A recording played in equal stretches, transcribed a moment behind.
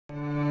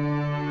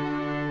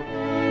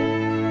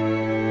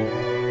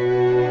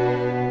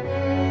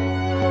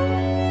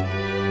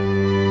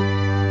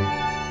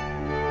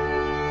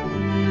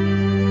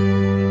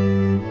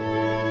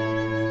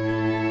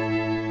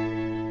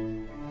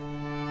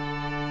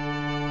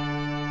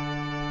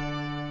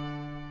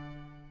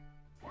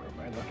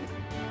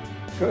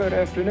Good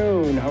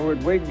afternoon,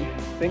 Howard Wigg,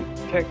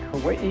 ThinkTech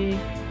Hawaii.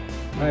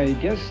 My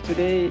guest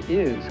today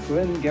is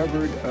Glenn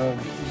Gabbard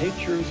of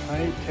Nature's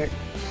High-Tech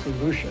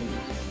Solutions.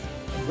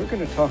 And we're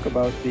going to talk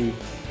about the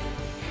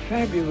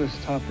fabulous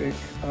topic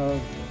of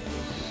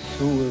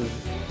sewers.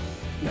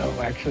 No,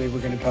 actually,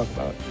 we're going to talk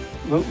about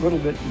a little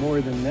bit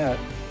more than that.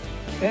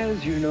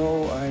 As you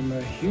know, I'm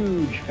a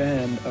huge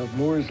fan of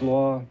Moore's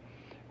Law,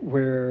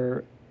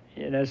 where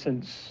in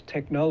essence,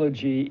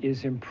 technology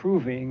is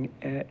improving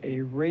at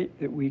a rate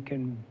that we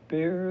can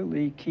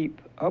barely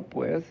keep up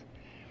with,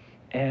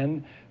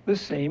 and the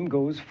same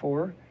goes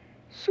for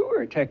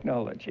sewer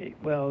technology.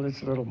 Well,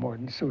 it's a little more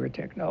than sewer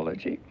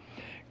technology.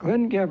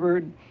 Glenn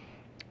Gabbard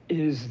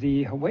is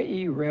the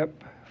Hawaii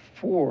rep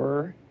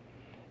for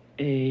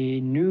a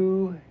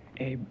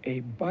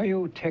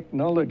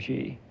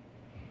biotechnology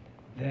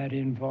that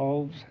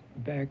involves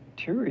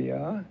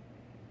bacteria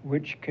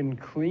which can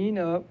clean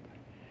up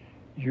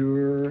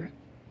your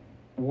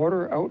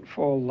water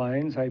outfall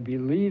lines, I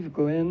believe,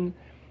 Glenn,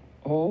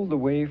 all the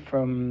way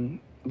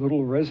from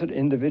little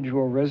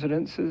individual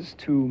residences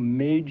to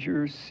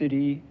major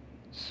city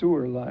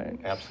sewer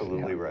lines.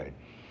 Absolutely right.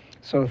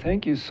 So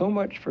thank you so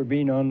much for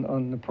being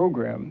on the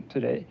program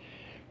today,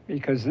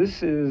 because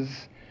this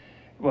is,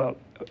 well,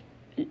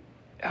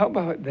 how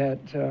about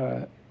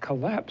that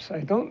collapse?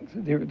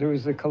 There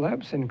was a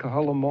collapse in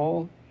Kahala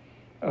Mall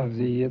of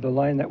the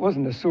line. That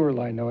wasn't a sewer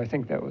line, though. I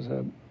think that was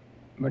a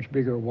much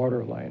bigger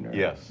water line.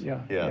 Yes.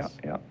 Yeah.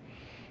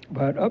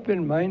 But up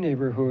in my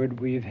neighborhood,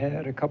 we've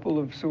had a couple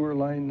of sewer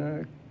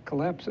line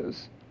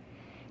collapses.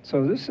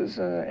 So this is,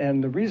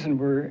 and the reason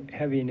we're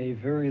having a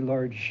very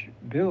large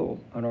bill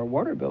on our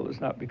water bill is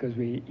not because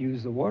we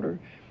use the water,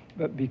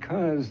 but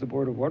because the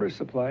Board of Water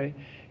Supply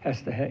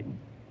has to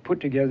put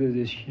together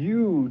this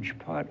huge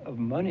pot of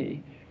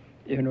money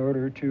in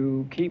order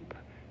to keep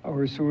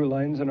our sewer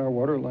lines and our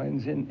water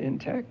lines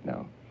intact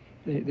now.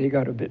 They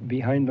got a bit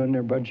behind on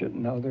their budget,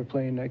 and now they're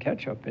playing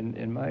catch up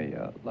in my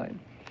line.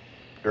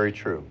 Very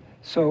true.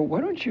 So why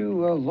don't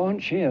you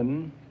launch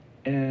in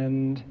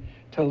and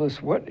tell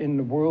us what in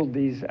the world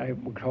these, I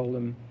would call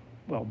them,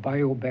 well,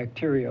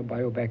 biobacteria.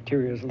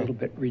 Biobacteria is a little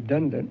bit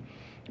redundant,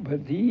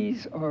 but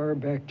these are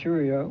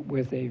bacteria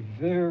with a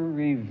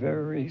very,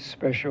 very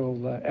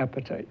special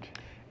appetite.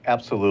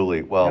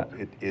 Absolutely. Well,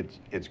 yeah.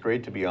 It's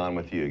great to be on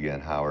with you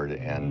again, Howard.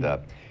 And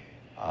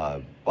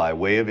by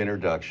way of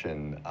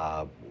introduction,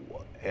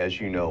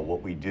 as you know,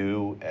 what we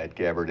do at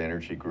Gabbard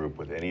Energy Group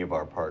with any of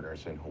our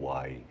partners in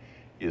Hawaii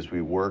is we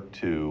work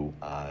to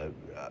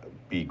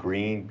be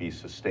green, be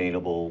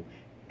sustainable,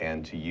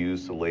 and to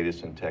use the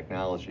latest in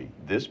technology.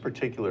 This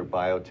particular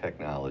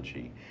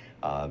biotechnology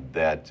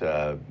that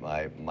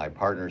my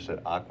partners at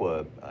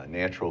Aqua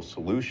Natural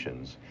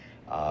Solutions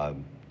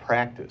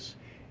practice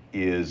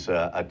is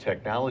a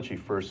technology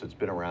first that's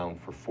been around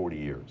for 40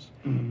 years.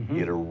 Mm-hmm.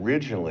 It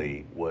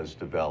originally was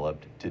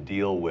developed to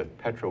deal with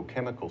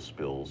petrochemical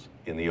spills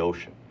in the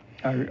ocean.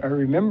 I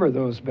remember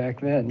those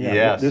back then. Yeah.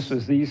 Yes. This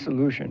was the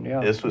solution,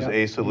 yeah. This was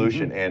a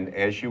solution, and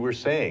as you were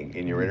saying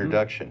in your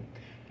introduction,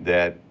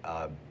 that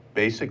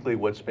basically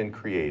what's been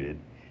created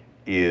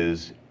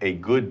is a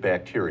good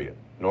bacteria.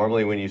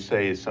 Normally when you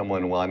say to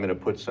someone, well, I'm gonna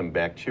put some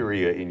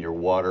bacteria in your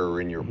water or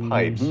in your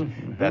pipes,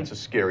 that's a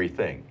scary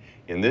thing.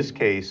 In this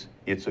case,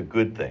 it's a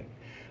good thing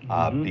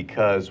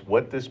because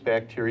what this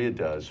bacteria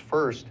does,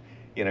 first,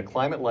 in a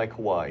climate like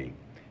Hawaii,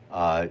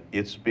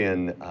 it's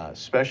been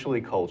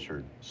specially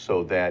cultured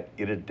so that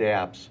it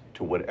adapts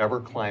to whatever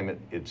climate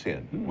it's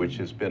in, which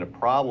has been a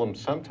problem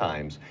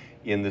sometimes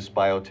in this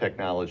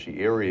biotechnology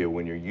area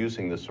when you're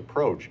using this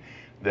approach,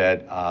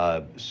 that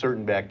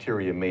certain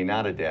bacteria may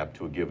not adapt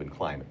to a given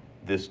climate.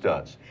 This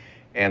does.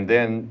 And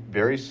then,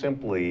 very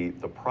simply,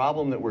 the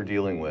problem that we're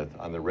dealing with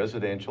on the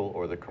residential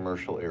or the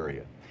commercial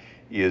area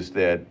is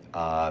that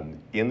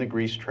in the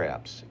grease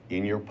traps,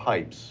 in your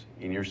pipes,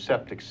 in your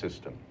septic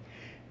system,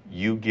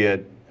 you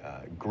get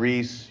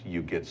grease,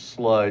 you get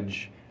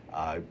sludge,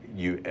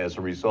 as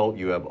a result,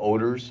 you have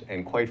odors,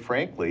 and quite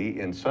frankly,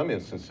 in some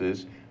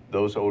instances,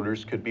 those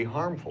odors could be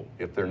harmful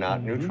if they're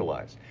not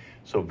neutralized.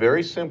 So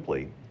very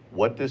simply,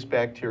 what this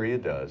bacteria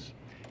does,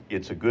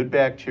 it's a good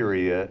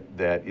bacteria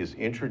that is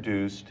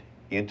introduced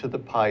into the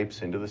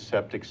pipes, into the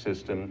septic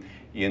system,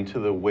 into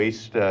the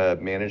waste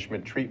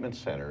management treatment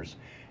centers,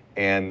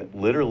 and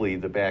literally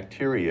the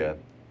bacteria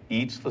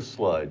eats the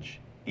sludge,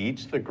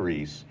 eats the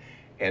grease,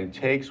 and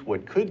takes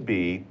what could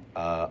be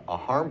a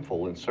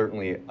harmful and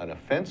certainly an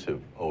offensive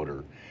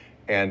odor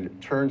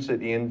and turns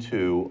it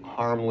into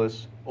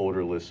harmless,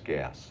 odorless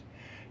gas.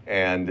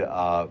 And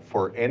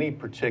for any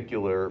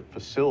particular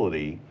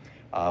facility,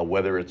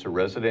 whether it's a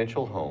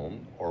residential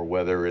home or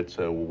whether it's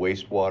a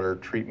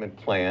wastewater treatment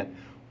plant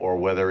or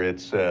whether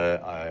it's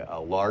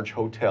a large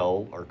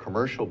hotel or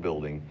commercial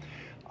building,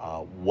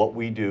 what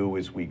we do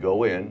is we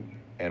go in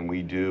and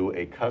we do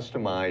a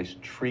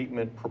customized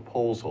treatment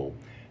proposal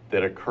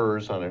that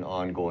occurs on an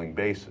ongoing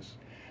basis.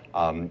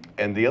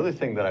 And the other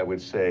thing that I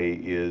would say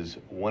is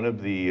one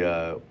of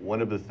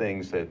the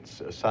things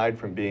that's, aside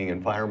from being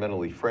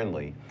environmentally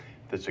friendly,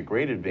 that's a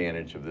great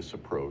advantage of this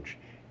approach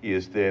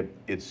is that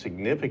it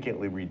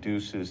significantly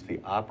reduces the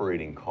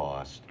operating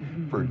cost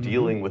for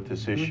dealing with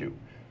this issue.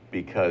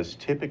 Because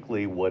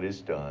typically what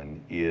is done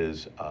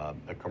is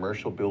a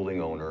commercial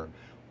building owner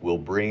will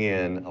bring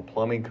in a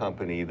plumbing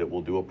company that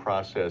will do a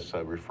process I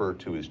refer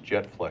to as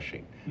jet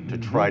flushing to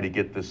try to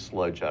get this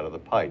sludge out of the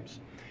pipes.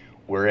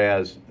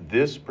 Whereas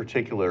this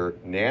particular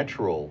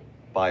natural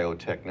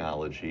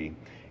biotechnology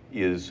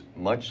is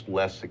much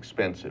less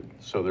expensive.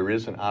 So there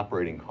is an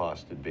operating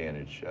cost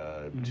advantage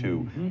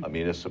to a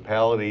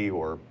municipality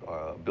or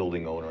a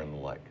building owner and the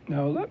like.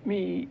 Now let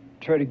me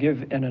try to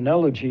give an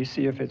analogy,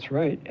 see if it's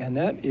right, and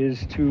that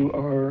is to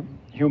our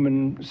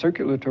human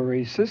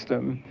circulatory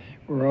system.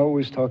 We're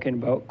always talking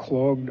about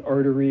clogged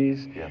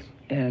arteries. Yes.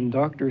 And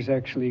doctors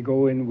actually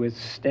go in with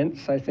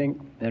stents, I think,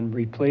 and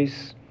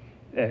replace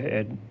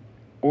an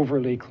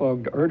overly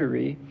clogged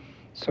artery.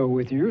 So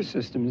with your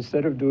system,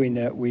 instead of doing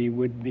that, we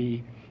would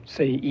be,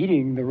 say,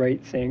 eating the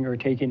right thing or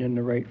taking in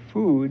the right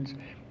foods,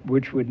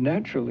 which would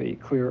naturally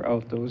clear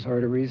out those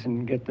arteries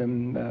and get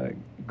them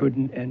good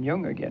and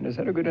young again. Is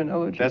that a good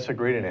analogy? That's a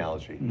great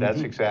analogy.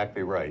 That's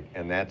exactly right.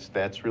 And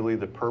that's really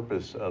the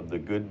purpose of the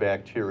good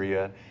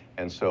bacteria.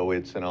 And so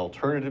it's an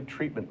alternative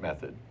treatment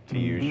method, to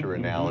use your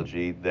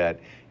analogy, that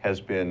has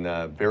been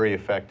very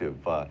effective.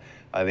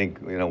 I think,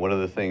 you know, one of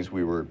the things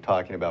we were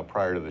talking about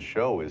prior to the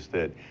show is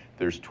that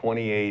there's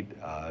 28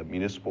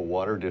 municipal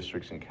water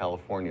districts in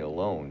California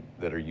alone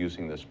that are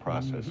using this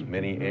process,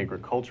 many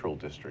agricultural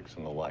districts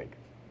and the like.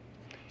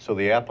 So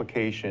the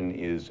application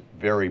is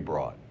very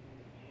broad.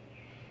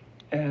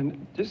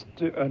 And just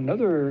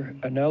another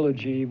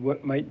analogy,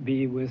 what might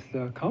be with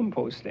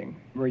composting,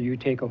 where you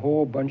take a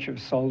whole bunch of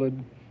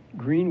solid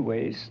green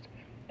waste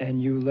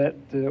and you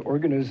let the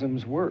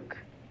organisms work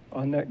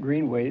on that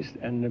green waste,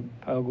 and the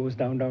pile goes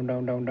down, down,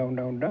 down, down, down,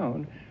 down,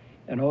 down,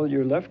 and all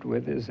you're left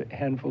with is a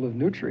handful of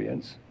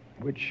nutrients,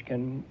 which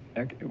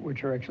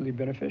are actually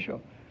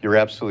beneficial. You're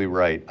absolutely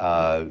right.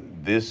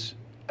 This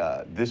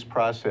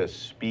process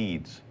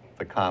speeds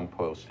the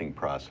composting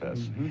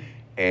process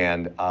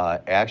and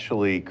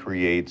actually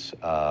creates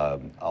a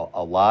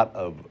lot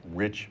of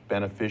rich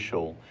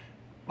beneficial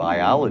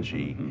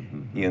biology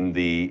in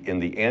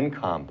the end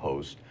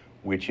compost,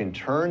 which in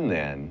turn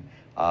then,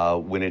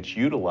 when it's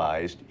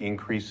utilized,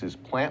 increases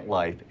plant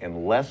life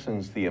and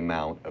lessens the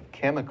amount of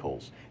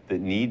chemicals that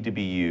need to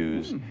be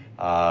used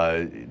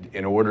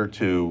in order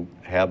to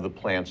have the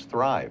plants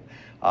thrive.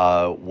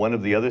 One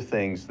of the other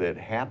things that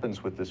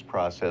happens with this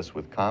process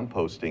with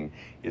composting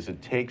is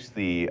it takes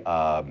the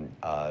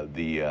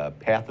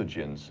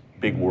pathogens,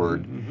 big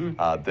word,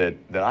 that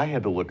I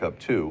had to look up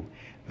too,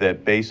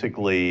 that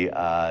basically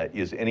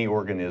is any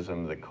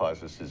organism that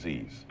causes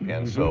disease.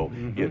 And so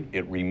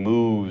it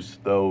removes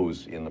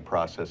those in the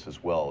process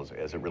as well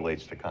as it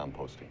relates to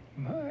composting.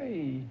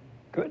 My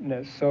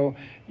goodness. So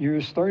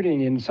you're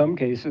starting in some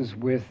cases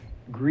with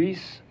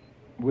grease,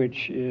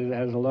 which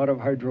has a lot of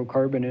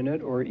hydrocarbon in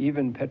it, or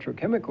even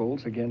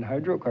petrochemicals, again,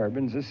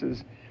 hydrocarbons. This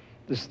is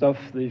the stuff,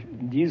 the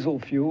diesel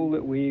fuel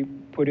that we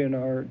put in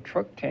our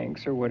truck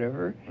tanks or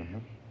whatever.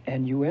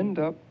 And you end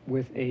up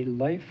with a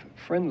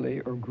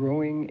life-friendly or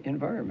growing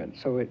environment.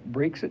 So it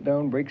breaks it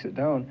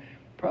down,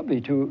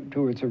 probably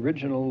to its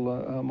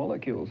original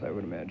molecules, I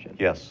would imagine.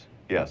 Yes,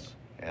 yes.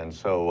 And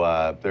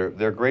so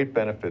there are great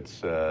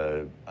benefits,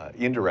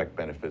 indirect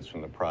benefits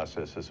from the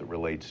process as it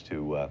relates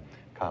to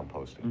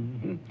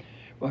composting.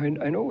 Well,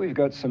 I know we've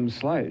got some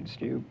slides.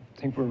 Do you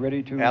think we're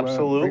ready to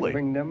Absolutely.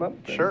 Bring them up?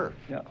 Sure.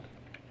 Yeah.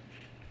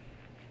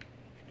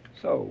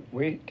 So,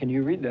 can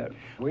you read that?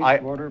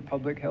 Wastewater,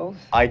 public health?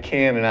 I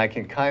can, and I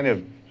can kind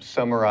of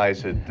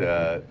summarize it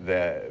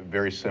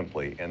very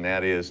simply, and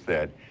that is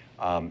that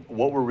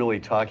what we're really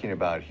talking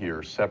about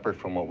here, separate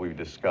from what we've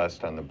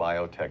discussed on the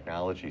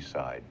biotechnology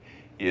side,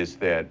 is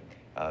that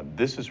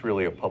this is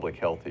really a public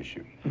health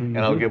issue. And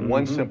I'll give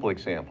one simple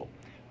example.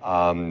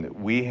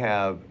 We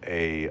have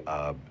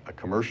a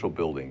commercial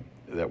building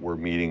that we're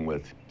meeting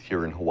with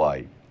here in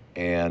Hawaii,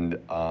 and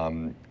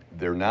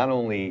there not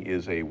only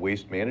is a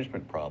waste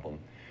management problem,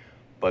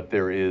 but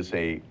there is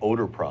a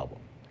odor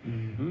problem.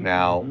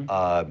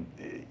 Now,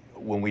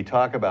 when we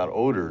talk about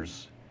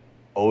odors,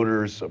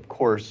 of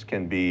course,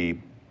 can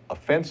be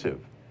offensive,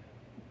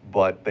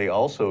 but they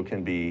also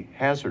can be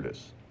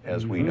hazardous,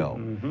 as we know.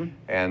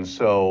 And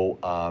so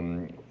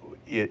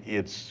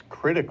it's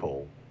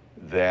critical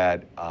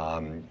that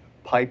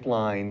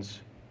pipelines,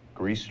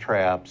 grease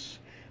traps,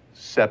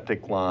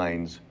 septic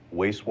lines,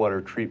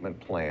 wastewater treatment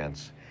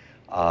plants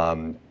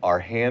are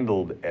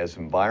handled as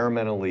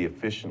environmentally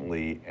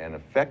efficiently and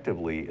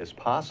effectively as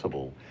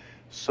possible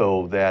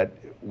so that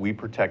we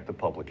protect the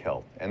public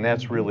health. And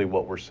that's really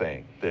what we're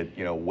saying, that,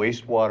 you know,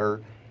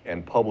 wastewater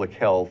and public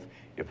health,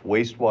 if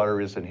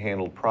wastewater isn't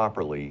handled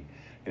properly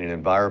in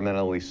an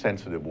environmentally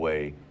sensitive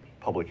way,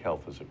 public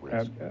health is at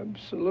risk.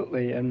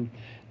 Absolutely. And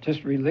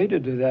just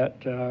related to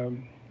that, there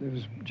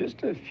was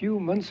just a few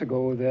months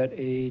ago that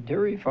a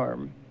dairy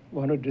farm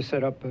wanted to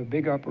set up a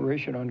big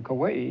operation on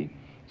Kauai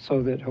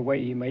so that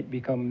Hawaii might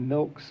become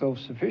milk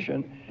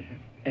self-sufficient.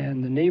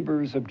 And the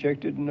neighbors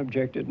objected and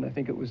objected, and I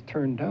think it was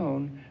turned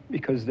down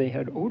because they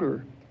had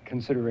odor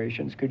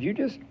considerations. Could you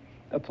just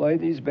apply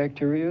these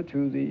bacteria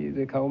to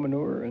the cow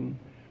manure and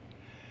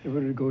it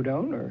would go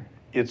down, or?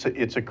 It's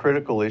a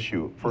critical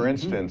issue. For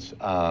instance,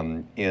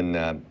 in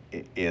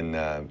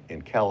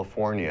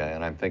California,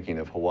 and I'm thinking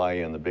of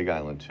Hawaii and the Big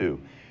Island too,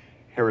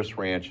 Harris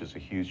Ranch is a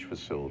huge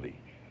facility.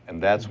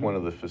 And that's one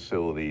of the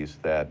facilities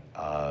that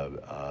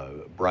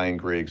Brian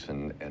Griggs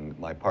and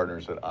my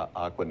partners at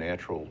Aqua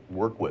Natural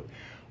work with,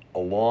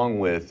 along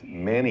with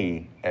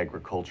many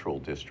agricultural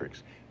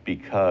districts,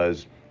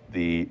 because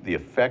the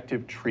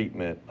effective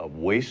treatment of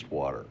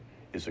wastewater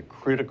is a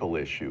critical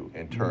issue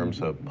in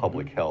terms of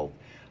public health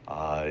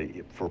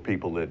for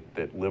people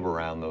that live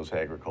around those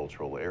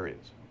agricultural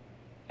areas.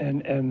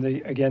 And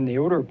again, the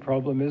odor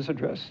problem is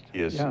addressed.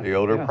 Yes, the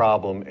odor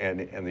problem,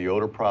 and the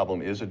odor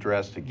problem is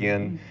addressed.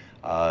 Again,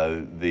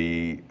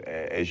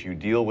 as you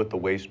deal with the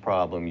waste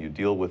problem, you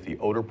deal with the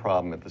odor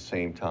problem at the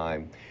same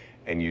time,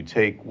 and you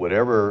take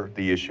whatever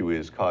the issue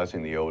is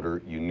causing the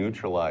odor, you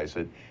neutralize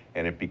it,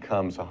 and it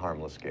becomes a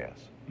harmless gas.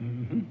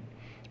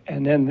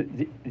 And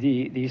then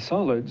the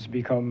solids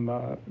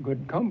become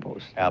good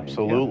compost.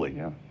 Absolutely.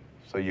 Yeah.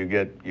 So you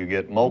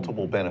get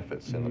multiple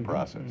benefits in the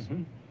process.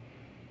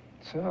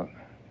 So,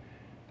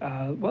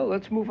 well,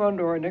 let's move on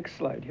to our next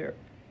slide here.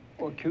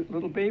 Well, cute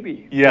little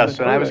baby. Yes,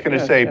 and I was going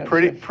to say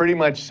pretty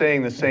much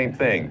saying the same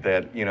thing,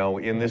 that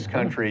in this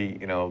country,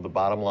 the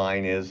bottom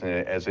line is,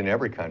 as in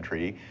every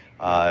country,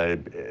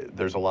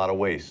 there's a lot of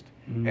waste.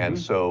 And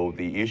so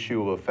the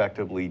issue of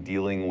effectively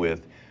dealing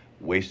with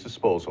waste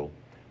disposal,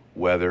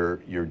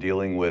 whether you're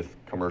dealing with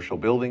commercial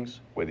buildings,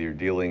 whether you're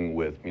dealing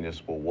with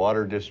municipal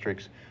water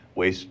districts,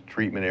 waste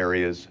treatment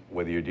areas,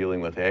 whether you're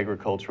dealing with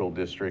agricultural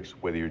districts,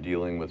 whether you're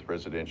dealing with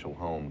residential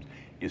homes,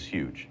 is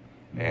huge.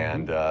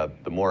 And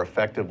the more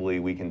effectively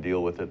we can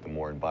deal with it, the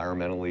more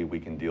environmentally we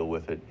can deal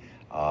with it,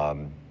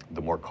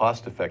 the more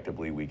cost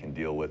effectively we can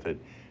deal with it,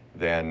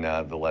 then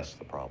the less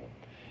the problem.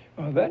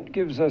 Well, that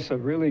gives us a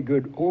really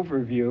good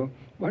overview.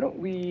 Why don't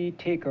we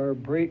take our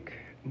break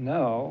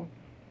now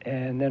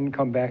and then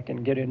come back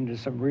and get into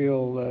some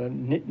real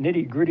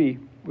nitty-gritty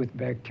with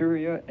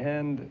bacteria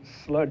and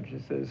sludge.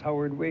 It says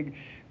Howard Wigg,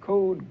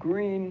 Code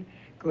Green.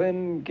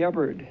 Glenn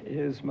Gabbard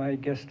is my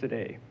guest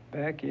today.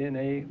 Back in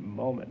a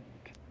moment.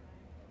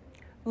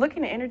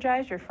 Looking to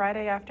energize your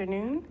Friday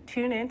afternoon?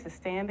 Tune in to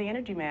Stan the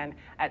Energy Man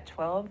at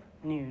 12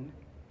 noon.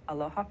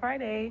 Aloha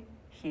Friday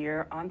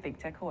here on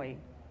ThinkTech Hawaii.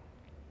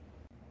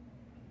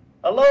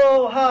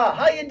 Aloha!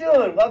 How you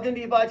doing? Welcome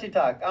to Hibachi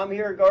Talk. I'm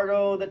here,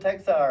 Gordo the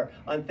Tech Czar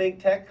on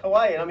ThinkTech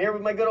Hawaii, and I'm here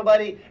with my good old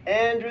buddy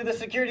Andrew, the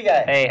security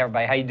guy. Hey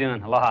everybody, how you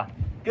doing? Aloha.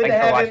 Good Thanks to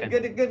have for you.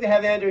 watching. Good to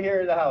have Andrew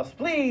here in the house.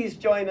 Please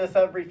join us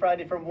every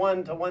Friday from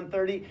 1 to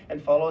 1:30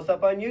 and follow us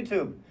up on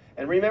YouTube.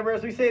 And remember,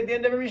 as we say at the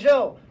end of every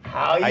show,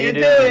 how you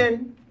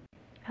doing?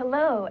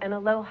 Hello and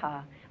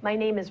aloha. My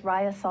name is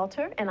Raya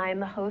Salter, and I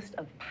am the host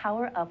of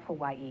Power Up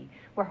Hawaii,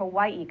 where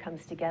Hawaii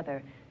comes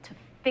together to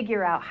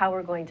figure out how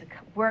we're going to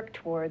work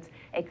towards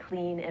a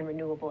clean and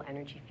renewable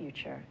energy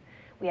future.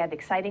 We have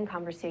exciting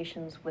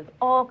conversations with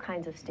all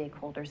kinds of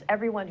stakeholders,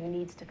 everyone who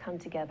needs to come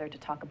together to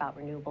talk about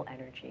renewable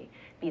energy,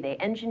 be they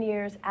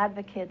engineers,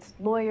 advocates,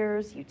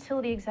 lawyers,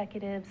 utility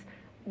executives,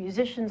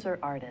 musicians, or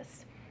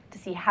artists, to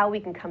see how we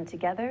can come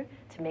together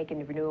to make a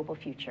renewable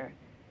future.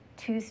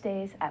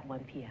 Tuesdays at 1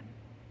 p.m.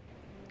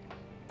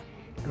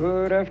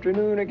 Good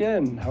afternoon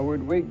again.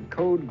 Howard Wigg,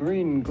 Code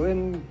Green,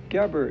 Glenn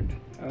Gabbard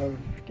of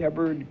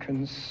Gabbard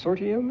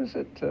Consortium, is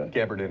it?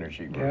 Gabbard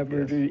Energy Group.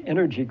 Gabbard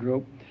Energy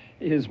Group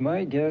is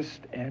my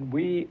guest, and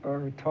we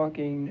are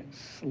talking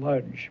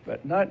sludge,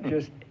 but not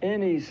just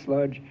any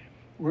sludge.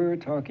 We're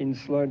talking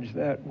sludge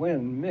that,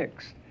 when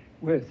mixed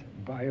with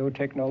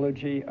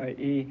biotechnology,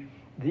 i.e.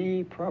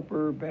 the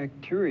proper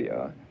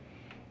bacteria,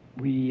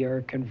 we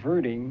are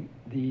converting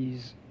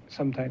these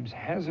sometimes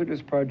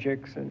hazardous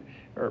projects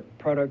or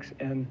products,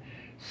 and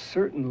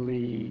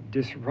certainly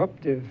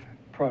disruptive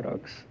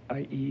products,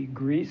 i.e.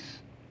 grease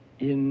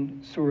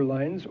in sewer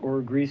lines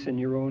or grease in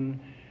your own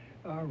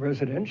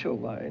residential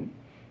line,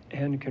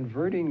 and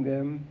converting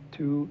them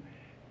to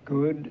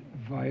good,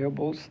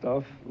 viable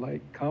stuff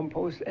like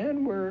compost,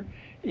 and we're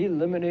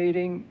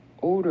eliminating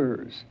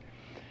odors.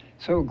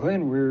 So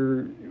Glenn,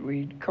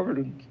 we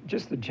covered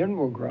just the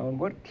general ground.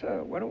 Why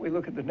don't we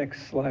look at the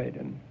next slide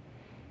and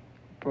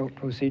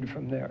proceed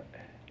from there?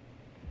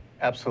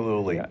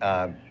 Absolutely.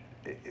 Yeah.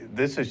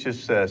 This is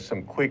just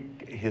some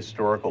quick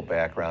historical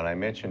background. I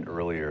mentioned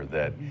earlier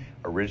that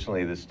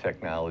originally this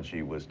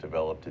technology was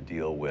developed to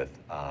deal with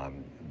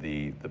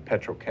the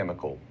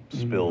petrochemical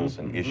spills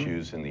and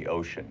issues in the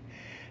ocean.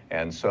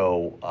 And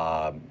so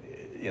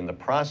in the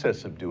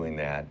process of doing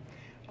that,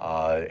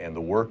 and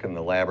the work in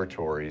the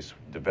laboratories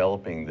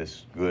developing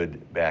this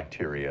good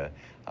bacteria,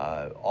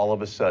 all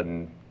of a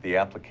sudden the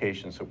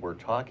applications that we're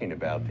talking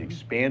about, the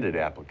expanded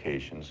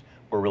applications,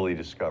 were really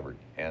discovered.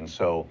 And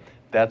so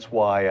that's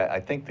why I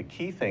think the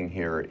key thing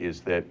here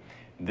is that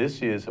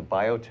This is a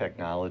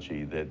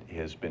biotechnology that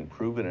has been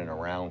proven and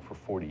around for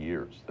 40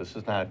 years. This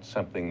is not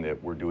something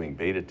that we're doing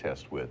beta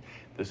tests with.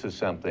 This is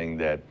something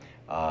that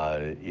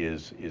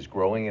is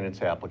growing in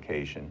its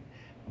application.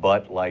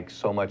 But like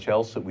so much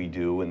else that we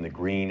do in the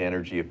green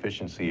energy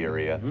efficiency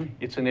area,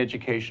 it's an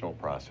educational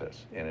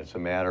process. And it's a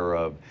matter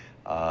of,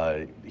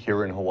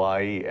 here in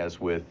Hawaii, as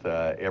with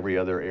every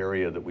other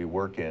area that we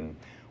work in,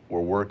 we're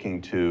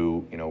working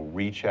to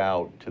reach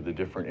out to the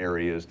different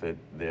areas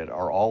that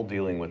are all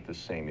dealing with the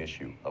same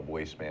issue of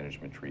waste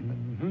management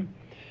treatment.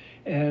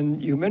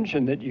 And you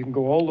mentioned that you can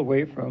go all the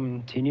way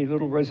from teeny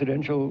little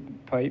residential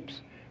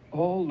pipes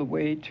all the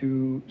way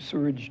to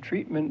sewage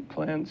treatment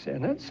plants,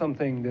 and that's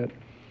something that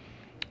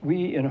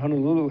we in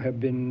Honolulu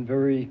have been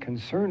very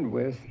concerned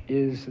with,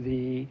 is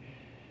the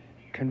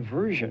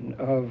conversion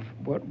of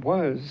what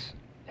was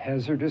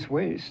hazardous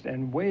waste.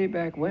 And way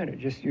back when, it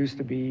just used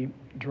to be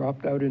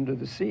dropped out into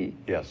the sea.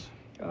 Yes.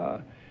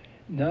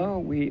 Now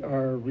we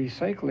are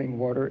recycling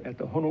water at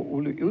the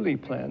Honolulu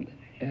plant,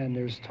 and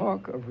there's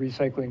talk of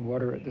recycling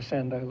water at the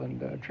Sand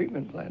Island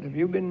treatment plant. Have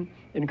you been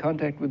in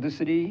contact with the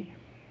city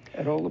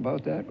at all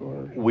about that,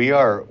 or?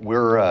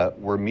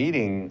 We're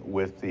meeting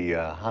with the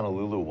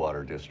Honolulu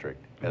Water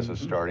District as a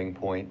starting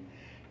point,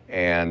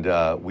 and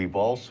we've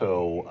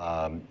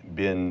also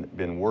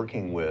been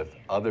working with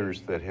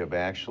others that have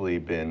actually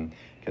been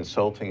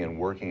consulting and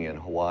working in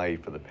Hawaii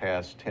for the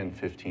past 10,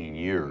 15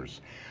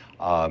 years.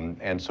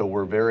 And so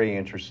we're very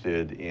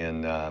interested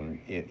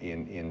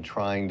in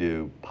trying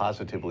to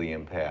positively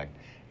impact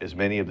as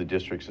many of the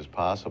districts as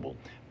possible.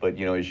 But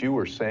as you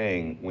were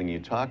saying, when you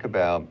talk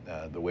about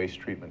the waste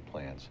treatment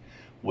plants,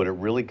 what it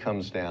really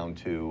comes down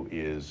to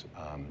is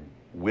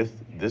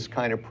with this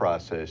kind of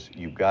process,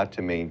 you've got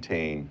to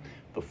maintain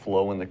the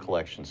flow in the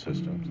collection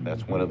systems.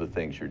 That's one of the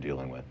things you're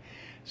dealing with.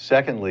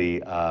 Secondly,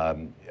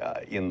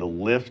 in the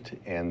lift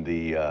and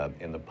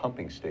the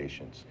pumping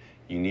stations,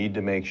 you need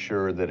to make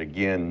sure that,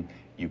 again,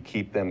 you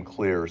keep them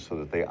clear so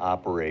that they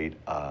operate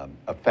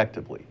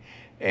effectively.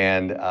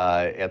 And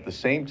at the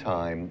same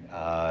time,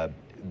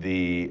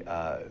 the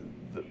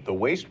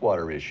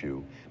wastewater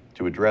issue,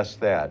 to address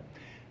that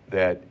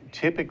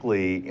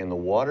typically in the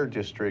water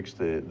districts,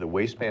 the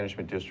waste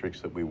management districts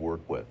that we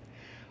work with,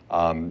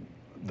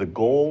 the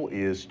goal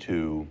is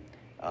to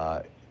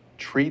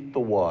treat the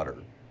water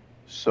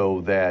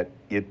so that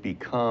it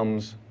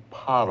becomes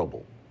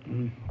potable.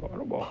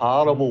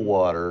 Potable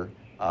water,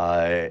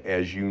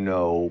 as you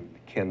know,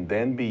 can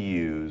then be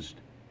used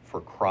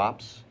for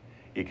crops.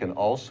 It can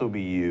also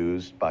be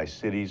used by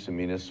cities and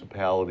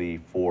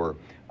municipality for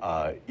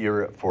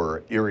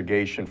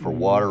irrigation, for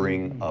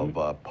watering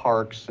of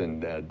parks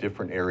and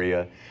different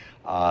area.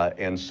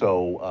 And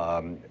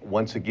so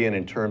once again,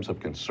 in terms of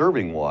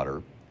conserving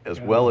water, as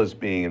well as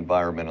being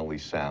environmentally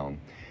sound,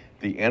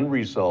 the end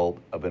result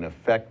of an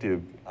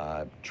effective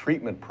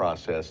treatment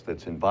process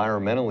that's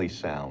environmentally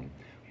sound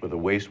with a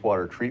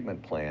wastewater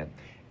treatment plant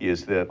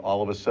is that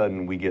all of a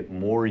sudden we get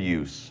more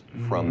use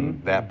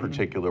from that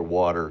particular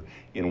water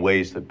in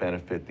ways that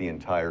benefit the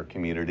entire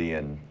community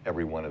and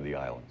every one of the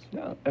islands.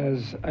 Now,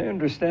 as I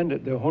understand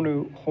it, the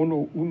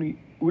Honolulu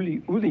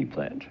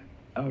plant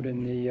out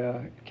in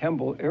the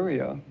Campbell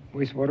area,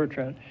 wastewater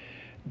plant,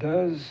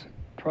 does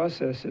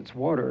process its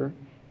water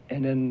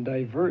and then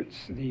diverts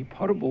the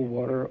potable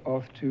water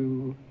off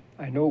to,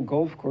 I know,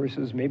 golf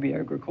courses, maybe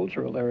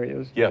agricultural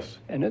areas. Yes.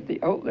 And at the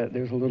outlet,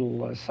 there's a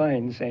little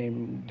sign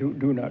saying,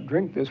 do not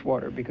drink this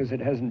water, because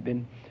it hasn't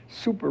been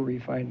super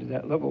refined to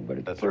that level, but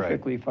it's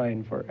perfectly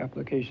fine for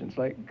applications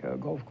like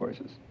golf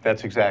courses.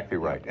 That's exactly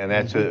right. And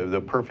that's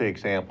the perfect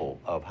example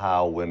of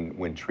how,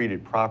 when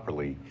treated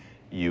properly,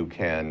 you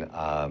can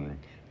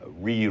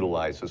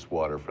reutilize this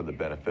water for the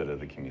benefit of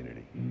the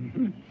community.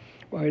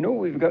 Well, I know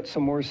we've got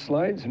some more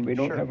slides, and we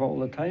don't have all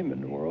the time in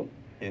the world.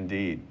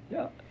 Indeed.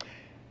 Yeah.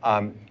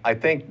 I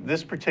think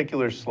this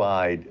particular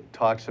slide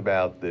talks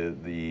about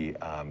the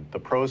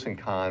pros and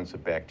cons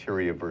of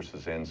bacteria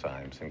versus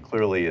enzymes. And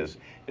clearly, as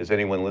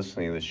anyone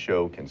listening to this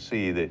show can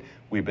see, that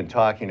we've been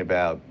talking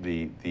about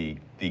the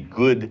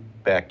good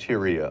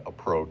bacteria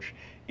approach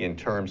in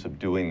terms of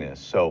doing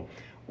this. So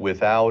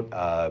without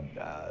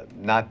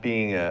not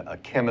being a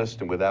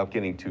chemist and without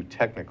getting too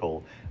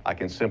technical, I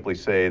can simply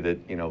say that,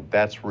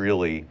 that's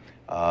really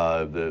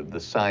the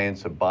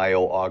science of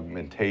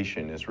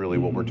bio-augmentation is really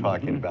what we're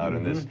talking about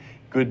in this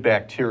good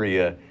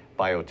bacteria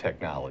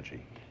biotechnology.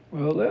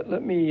 Well,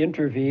 let me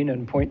intervene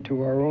and point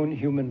to our own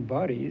human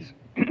bodies.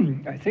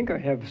 I think I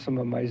have some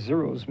of my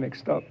zeros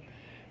mixed up,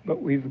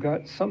 but we've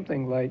got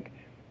something like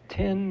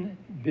 10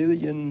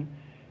 billion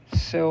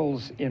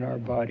cells in our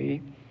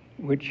body,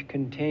 which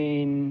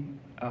contain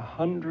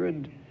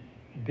 100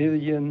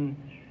 billion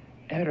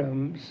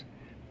atoms.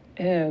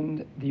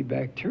 And the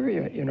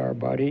bacteria in our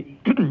body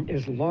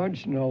is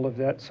lodged in all of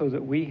that, so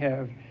that we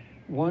have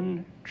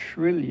 1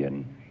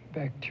 trillion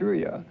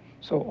bacteria.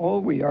 So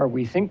all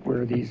we think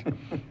we're these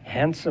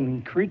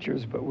handsome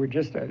creatures, but we're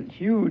just a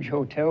huge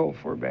hotel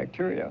for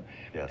bacteria.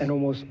 Yes. And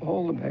almost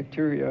all the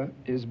bacteria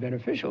is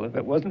beneficial. If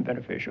it wasn't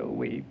beneficial,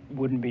 we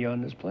wouldn't be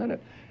on this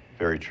planet.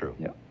 Very true.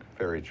 Yeah.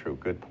 Very true.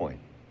 Good point.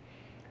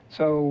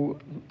 So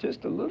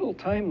just a little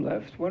time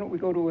left. Why don't we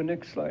go to a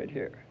next slide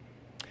here?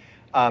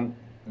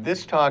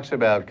 This talks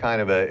about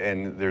kind of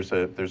and there's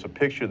a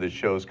picture that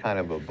shows kind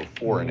of a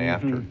before and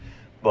after.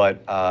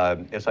 But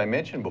as I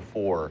mentioned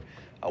before,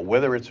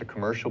 whether it's a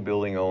commercial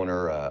building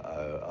owner,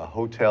 a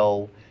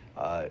hotel,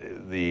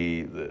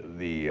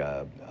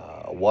 the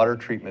water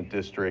treatment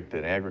district,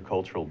 an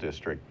agricultural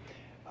district,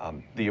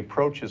 the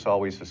approach is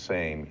always the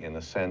same in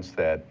the sense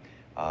that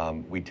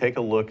we take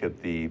a look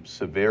at the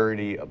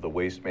severity of the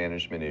waste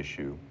management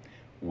issue.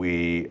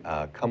 We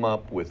come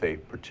up with a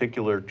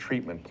particular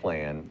treatment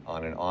plan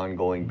on an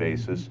ongoing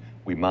basis.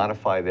 We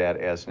modify that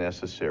as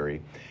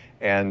necessary.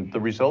 And the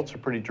results are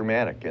pretty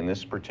dramatic. And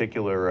this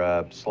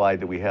particular slide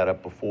that we had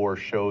up before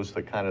shows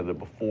the kind of the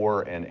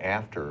before and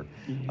after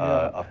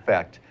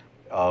effect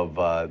of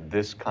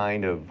this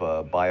kind of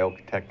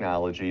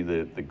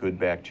biotechnology, the good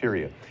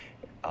bacteria.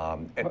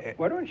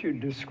 Why don't you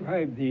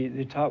describe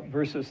the top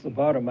versus the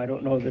bottom? I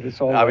don't know that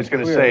it's all. I was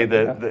going to say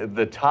that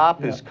the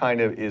top is kind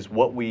of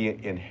what we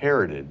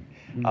inherited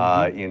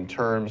in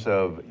terms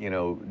of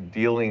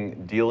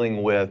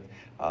dealing with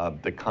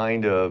the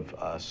kind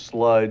of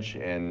sludge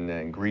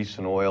and grease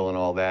and oil and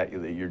all that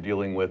you're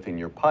dealing with in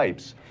your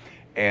pipes,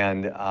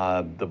 and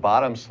the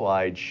bottom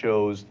slide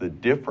shows the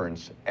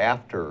difference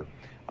after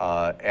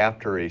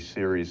a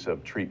series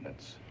of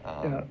treatments.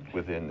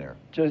 Within there.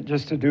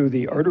 Just to do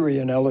the artery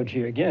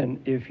analogy again,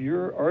 if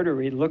your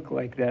artery looked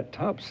like that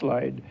top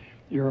slide,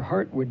 your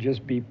heart would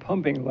just be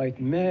pumping like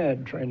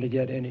mad trying to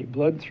get any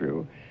blood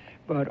through.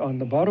 But on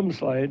the bottom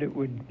slide,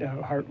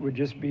 heart would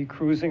just be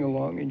cruising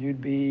along and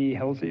you'd be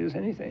healthy as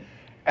anything.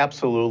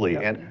 Absolutely.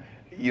 Yeah.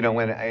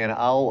 And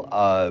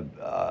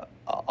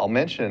I'll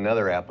mention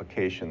another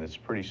application that's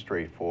pretty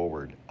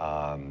straightforward.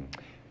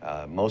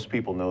 Most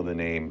people know the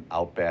name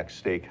Outback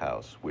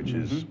Steakhouse, which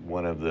is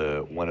one of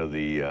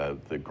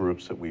the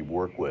groups that we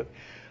work with.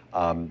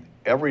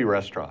 Every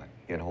restaurant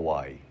in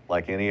Hawaii,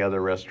 like any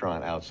other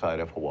restaurant outside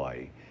of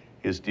Hawaii,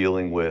 is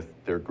dealing with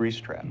their grease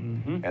trap,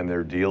 and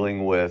they're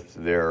dealing with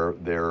their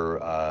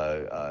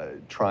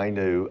trying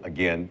to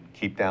again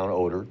keep down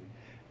odor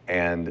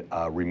and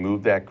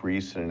remove that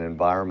grease in an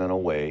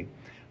environmental way,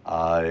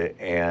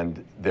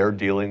 and they're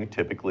dealing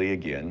typically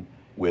again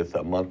with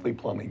a monthly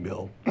plumbing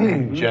bill,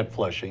 jet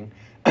flushing,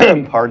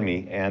 pardon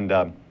me, and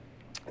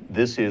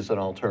this is an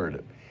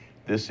alternative.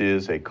 This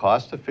is a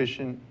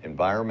cost-efficient,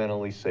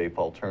 environmentally safe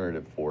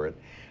alternative for it.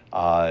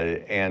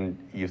 And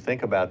you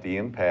think about the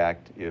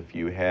impact if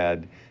you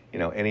had,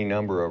 any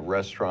number of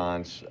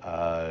restaurants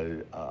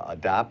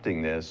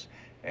adopting this,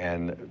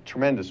 and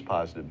tremendous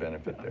positive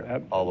benefit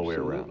there all the way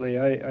around. Absolutely.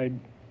 I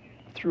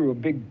threw a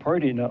big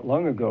party not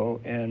long ago,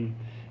 and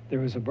there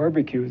was a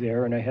barbecue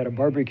there, and I had a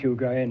barbecue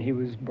guy, and he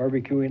was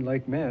barbecuing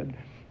like mad.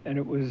 And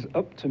it was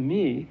up to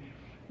me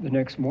the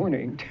next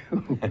morning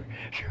to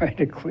try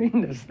to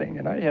clean this thing.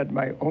 And I had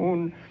my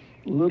own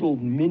little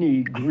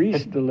mini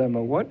grease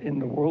dilemma. What in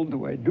the world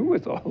do I do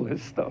with all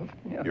this stuff?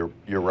 Yeah.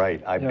 You're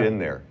right. I've been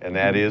there, and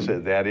that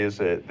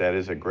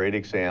is a great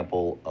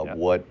example of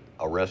what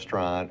a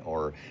restaurant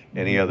or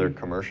any other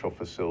commercial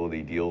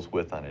facility deals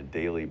with on a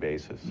daily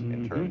basis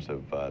in terms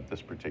of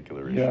this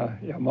particular issue.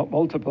 Yeah.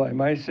 Multiply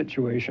my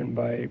situation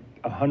by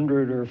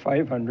 100 or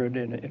 500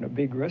 in a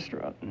big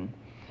restaurant, and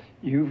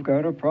you've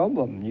got a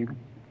problem. You've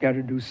got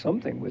to do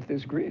something with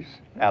this grease.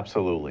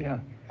 Absolutely. Yeah.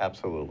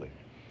 Absolutely.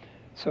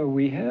 So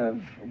we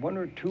have one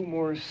or two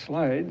more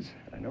slides.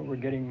 I know we're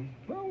getting,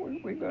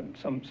 we've got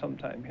some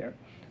time here.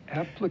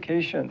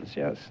 Applications,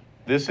 yes.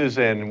 This is,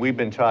 and we've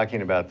been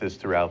talking about this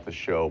throughout the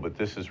show, but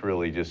this is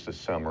really just a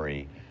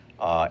summary.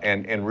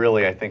 And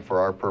really, I think for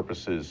our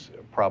purposes,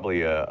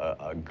 probably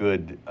a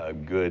good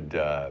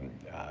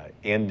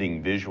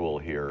ending visual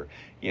here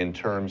in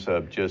terms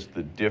of just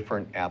the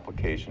different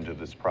applications of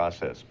this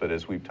process. But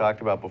as we've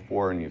talked about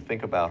before, and you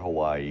think about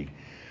Hawaii,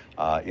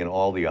 in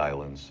all the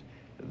islands,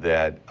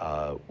 that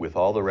with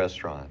all the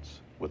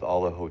restaurants, with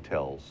all the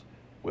hotels,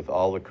 with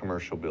all the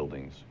commercial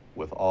buildings,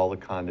 with all the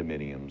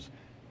condominiums,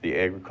 the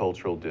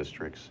agricultural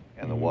districts,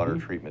 and the water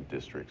treatment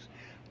districts,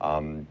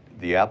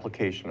 the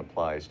application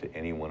applies to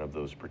any one of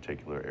those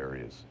particular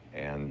areas.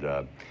 And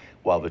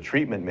while the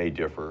treatment may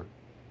differ,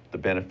 the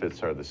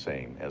benefits are the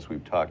same, as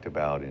we've talked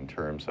about in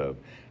terms of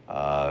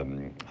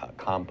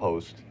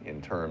compost, in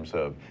terms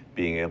of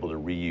being able to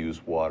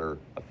reuse water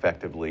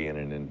effectively in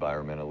an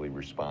environmentally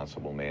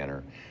responsible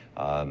manner,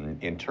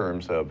 in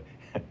terms of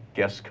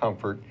guest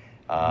comfort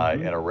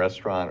at a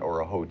restaurant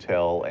or a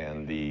hotel,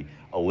 and the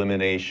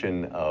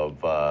elimination of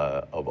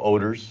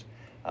odors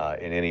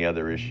and any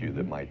other issue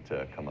that might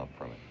come up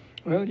from it.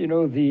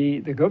 Well,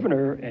 the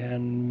governor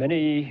and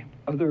many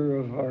other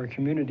of our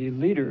community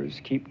leaders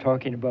keep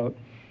talking about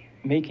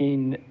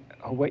making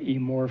Hawaii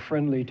more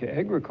friendly to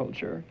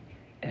agriculture,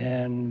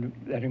 and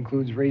that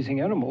includes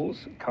raising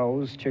animals,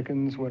 cows,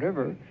 chickens,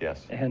 whatever.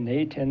 Yes. And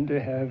they tend to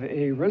have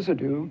a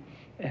residue,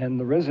 and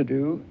the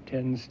residue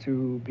tends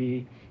to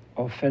be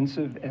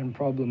offensive and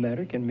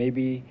problematic and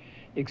maybe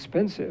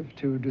expensive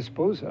to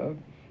dispose of,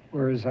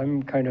 whereas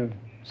I'm kind of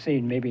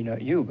seeing, maybe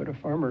not you, but a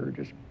farmer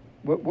just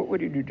what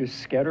would you do? Just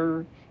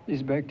scatter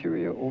these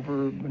bacteria over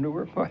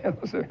manure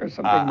piles, or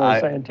something more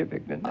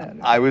scientific than that?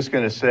 I was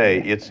going to say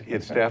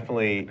it's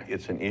definitely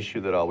an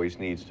issue that always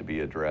needs to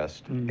be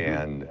addressed,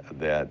 and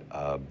that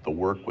the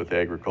work with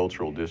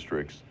agricultural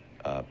districts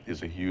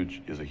is a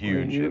huge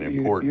and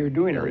important. You're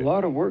doing area. a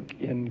lot of work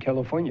in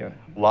California.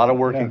 A lot of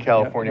work in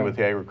California with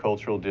the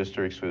agricultural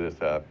districts,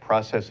 with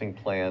processing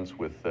plants,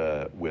 with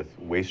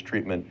waste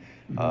treatment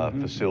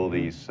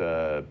facilities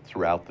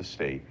throughout the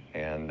state.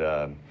 And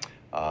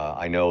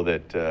I know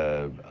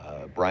that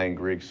Brian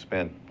Griggs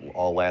spent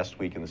all last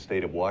week in the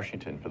state of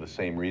Washington for the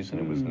same reason.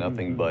 It was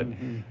nothing but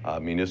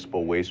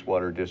municipal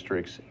wastewater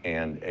districts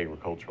and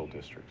agricultural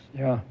districts.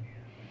 Yeah.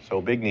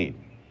 So big need.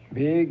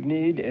 Big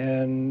need,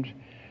 and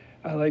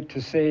I like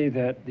to say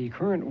that the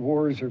current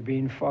wars are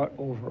being fought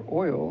over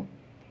oil.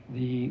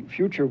 The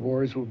future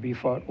wars will be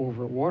fought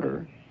over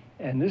water.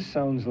 And this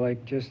sounds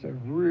like just a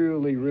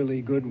really,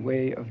 really good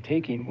way of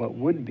taking what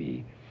would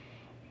be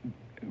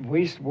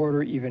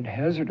wastewater, even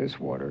hazardous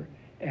water,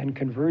 and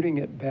converting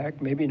it back,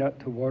 maybe not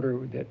to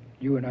water that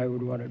you and I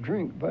would want to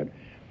drink, but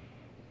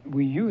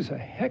we use a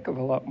heck of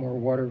a lot more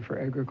water for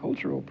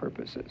agricultural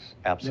purposes.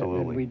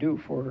 Absolutely. Than we do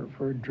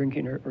for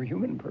drinking or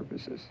human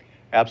purposes.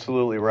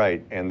 Absolutely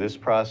right. And this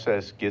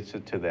process gets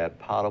it to that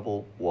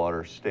potable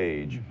water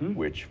stage,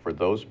 which for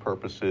those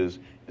purposes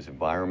is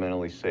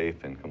environmentally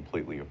safe and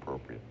completely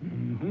appropriate.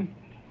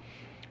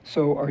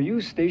 So are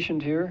you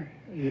stationed here?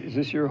 Is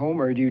this your home,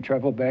 or do you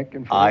travel back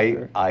and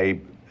forth?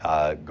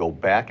 I go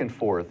back and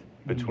forth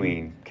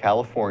between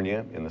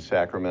California in the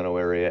Sacramento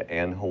area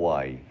and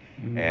Hawaii.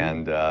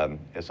 And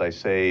as I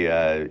say,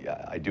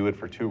 I do it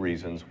for two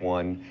reasons.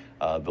 One,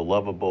 the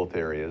love of both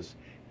areas.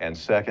 And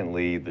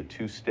secondly, the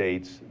two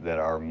states that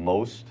are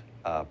most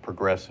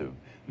progressive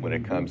when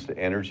it comes to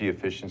energy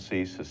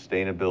efficiency,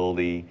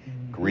 sustainability,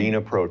 green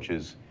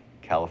approaches,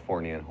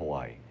 California and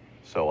Hawaii.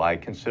 So I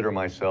consider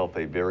myself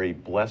a very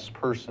blessed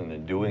person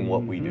in doing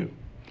what we do.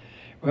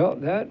 Well,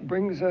 that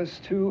brings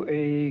us to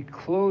a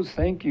close.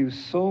 Thank you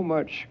so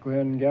much,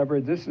 Glenn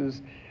Gabbard. This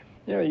is,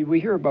 you know, we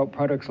hear about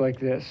products like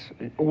this,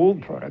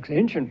 old products,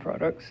 ancient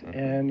products,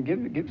 and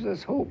gives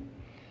us hope,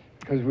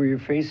 because we're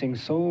facing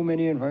so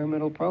many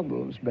environmental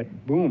problems, but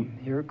boom,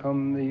 here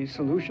come the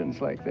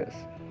solutions like this.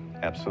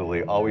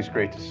 Absolutely. Always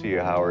great to see you,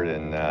 Howard,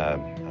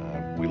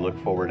 and we look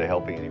forward to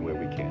helping any way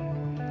we can.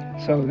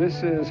 So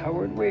this is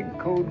Howard Wigg,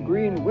 Code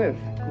Green with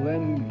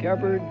Glenn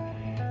Gabbard.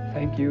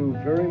 Thank you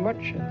very much,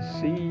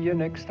 and see you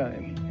next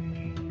time.